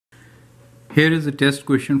Here is a test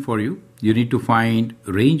question for you. You need to find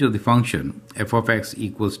range of the function f of x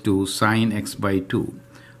equals to sine x by 2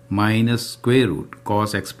 minus square root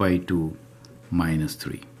cos x by 2 minus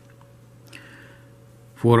 3.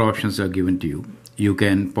 4 options are given to you. You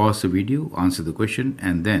can pause the video, answer the question,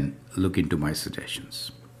 and then look into my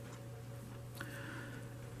suggestions.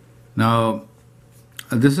 Now,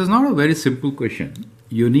 this is not a very simple question.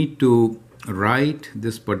 You need to write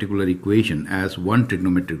this particular equation as one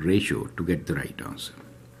trigonometric ratio to get the right answer.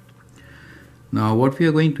 Now, what we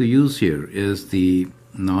are going to use here is the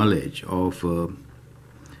knowledge of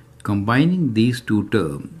combining these two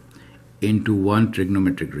terms into one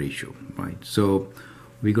trigonometric ratio, right? So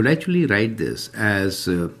we could actually write this as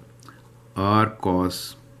r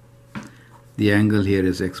cos, the angle here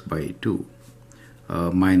is x by 2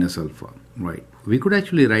 minus alpha, right? We could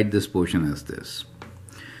actually write this portion as this.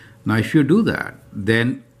 Now, if you do that,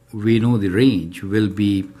 then we know the range will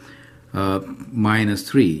be minus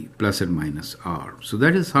 3 plus and minus r. So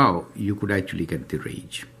that is how you could actually get the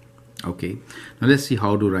range. Okay. Now, let's see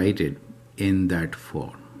how to write it in that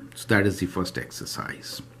form. So that is the first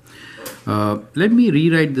exercise. Let me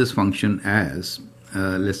rewrite this function as,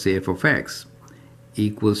 let's say f of x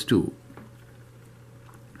equals to.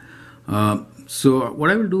 So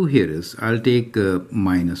what I will do here is I'll take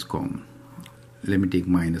minus common. Let me take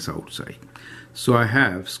minus outside. So I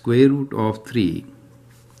have square root of 3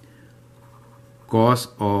 cos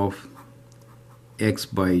of x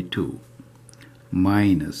by 2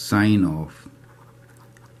 minus sine of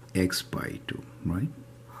x by 2, right?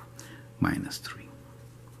 Minus 3.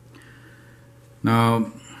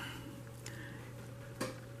 Now,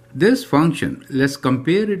 this function, let's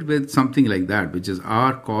compare it with something like that, which is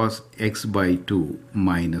r cos x by 2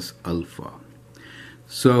 minus alpha.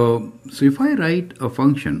 So if I write a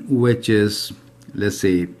function which is, let's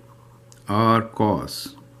say, r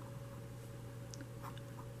cos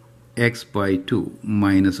x by 2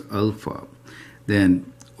 minus alpha,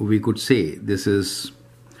 then we could say this is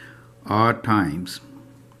r times,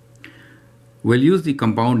 we'll use the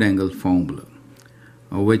compound angle formula,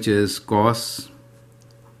 which is cos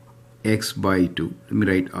x by 2. Let me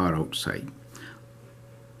write r outside.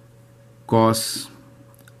 Cos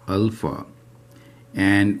alpha,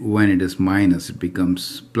 and when it is minus, it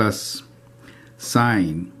becomes plus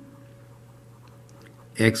sine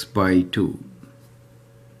x by 2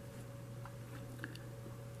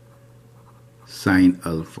 sine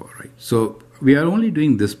alpha, right? So we are only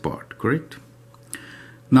doing this part, correct?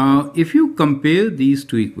 Now, if you compare these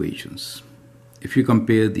two equations,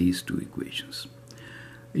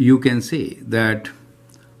 you can say that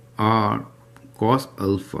r cos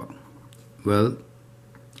alpha, well,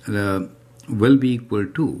 will be equal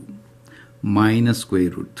to minus square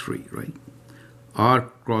root 3, right? R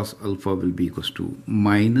cross alpha will be equals to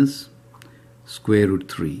minus square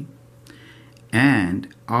root 3, and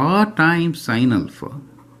r times sine alpha.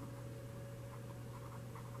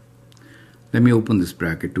 Let me open this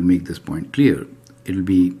bracket to make this point clear. It will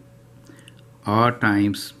be r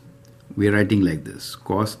times, we are writing like this,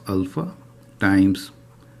 cos alpha times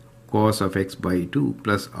cos of x by 2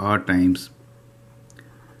 plus r times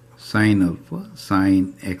sine alpha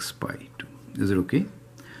sine x by 2. Is it okay?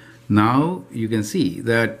 Now you can see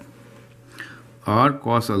that r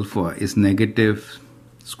cos alpha is negative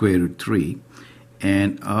square root 3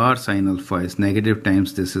 and r sine alpha is negative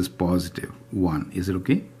times this is positive 1. Is it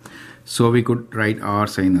okay? So we could write r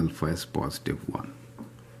sine alpha as positive 1.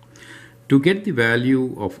 To get the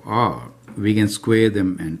value of r, we can square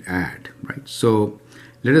them and add, right? So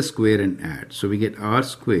let us square and add. So we get r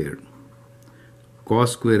squared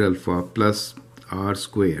cos square alpha plus r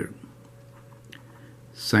squared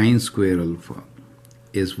sine square alpha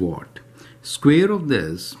is what? Square of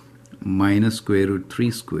this minus square root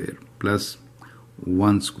 3 square plus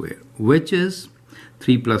 1 square, which is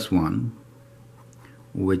 3 plus 1,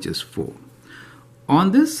 which is 4.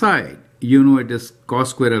 On this side, you know it is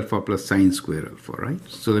cos square alpha plus sine square alpha, right?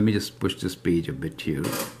 So let me just push this page a bit here,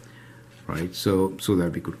 right? So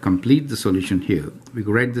that we could complete the solution here. We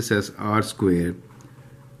could write this as r squared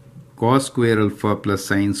cos square alpha plus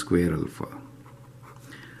sine square alpha,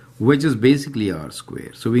 which is basically r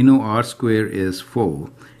square. So we know r square is 4,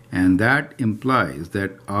 and that implies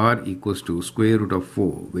that r equals to square root of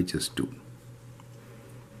 4, which is 2.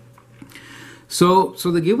 So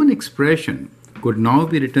the given expression could now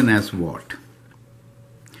be written as what?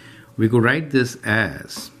 We could write this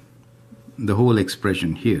as, the whole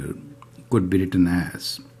expression here could be written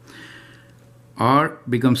as, r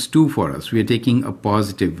becomes 2 for us. We are taking a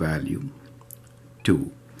positive value,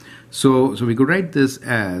 2. So we could write this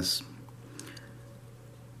as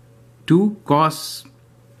 2 cos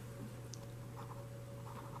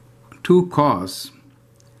 2 cos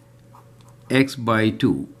x by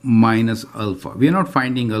 2 minus alpha. We are not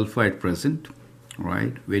finding alpha at present,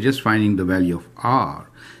 right? We're just finding the value of r.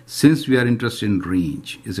 Since we are interested in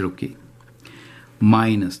range, is it okay?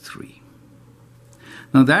 Minus 3.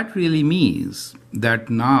 Now that really means that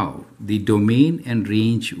now the domain and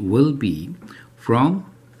range will be from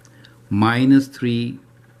minus 3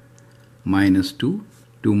 minus 2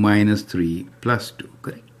 to minus 3 plus 2,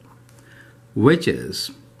 correct? Which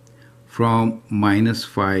is from minus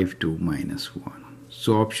 5 to minus 1.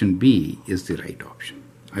 So option B is the right option.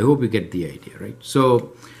 I hope you get the idea, right?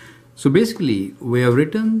 So basically, we have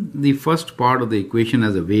written the first part of the equation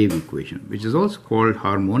as a wave equation, which is also called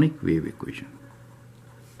harmonic wave equation.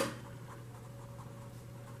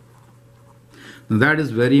 Now that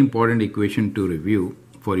is very important equation to review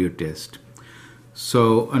for your test.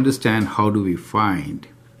 So understand how do we find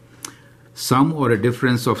sum or a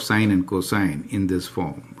difference of sine and cosine in this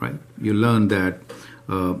form, right? You learn that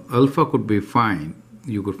alpha could be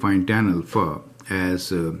you could find tan alpha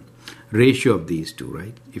as a ratio of these two,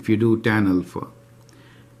 right? If you do tan alpha,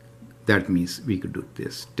 that means we could do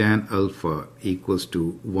this. Tan alpha equals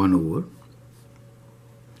to 1 over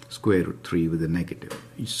square root 3 with a negative.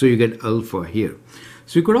 So you get alpha here.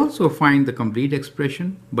 So you could also find the complete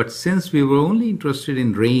expression, but since we were only interested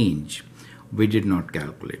in range, we did not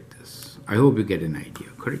calculate this. I hope you get an idea,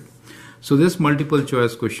 correct? So this multiple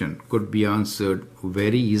choice question could be answered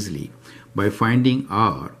very easily by finding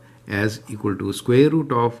r as equal to square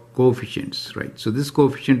root of coefficients, right? So this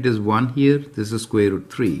coefficient is 1 here, this is square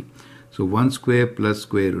root 3. So 1 square plus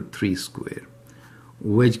square root 3 square,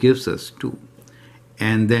 which gives us 2.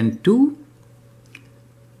 And then 2,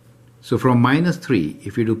 so from minus 3,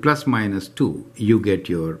 if you do plus minus 2, you get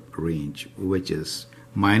your range, which is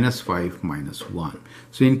minus 5 minus 1.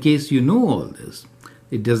 So in case you know all this,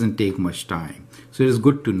 it doesn't take much time. So it is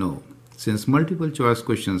good to know, since multiple choice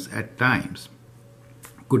questions at times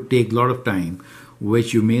could take a lot of time,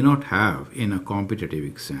 which you may not have in a competitive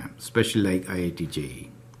exam, especially like IIT JEE.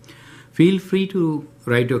 Feel free to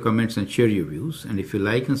write your comments and share your views. And if you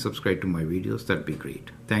like and subscribe to my videos, that'd be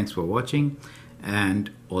great. Thanks for watching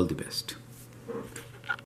and all the best.